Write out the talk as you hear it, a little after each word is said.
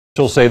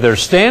Officials say they're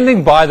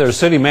standing by their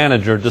city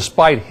manager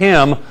despite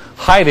him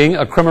hiding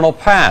a criminal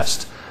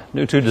past.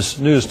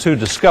 News 2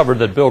 discovered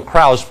that Bill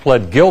Kraus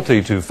pled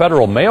guilty to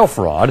federal mail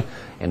fraud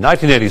in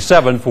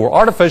 1987 for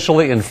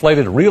artificially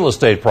inflated real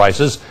estate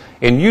prices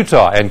in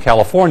Utah and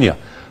California.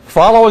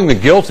 Following the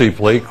guilty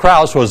plea,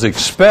 Kraus was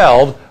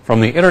expelled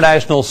from the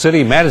International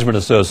City Management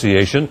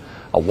Association,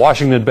 a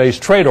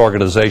Washington-based trade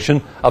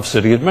organization of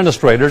city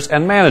administrators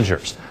and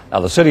managers. Now,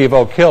 the city of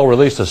Oak Hill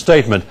released a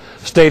statement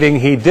stating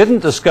he didn't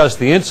discuss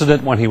the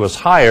incident when he was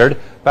hired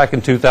back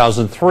in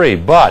 2003,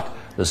 but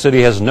the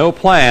city has no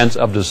plans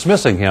of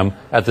dismissing him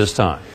at this time.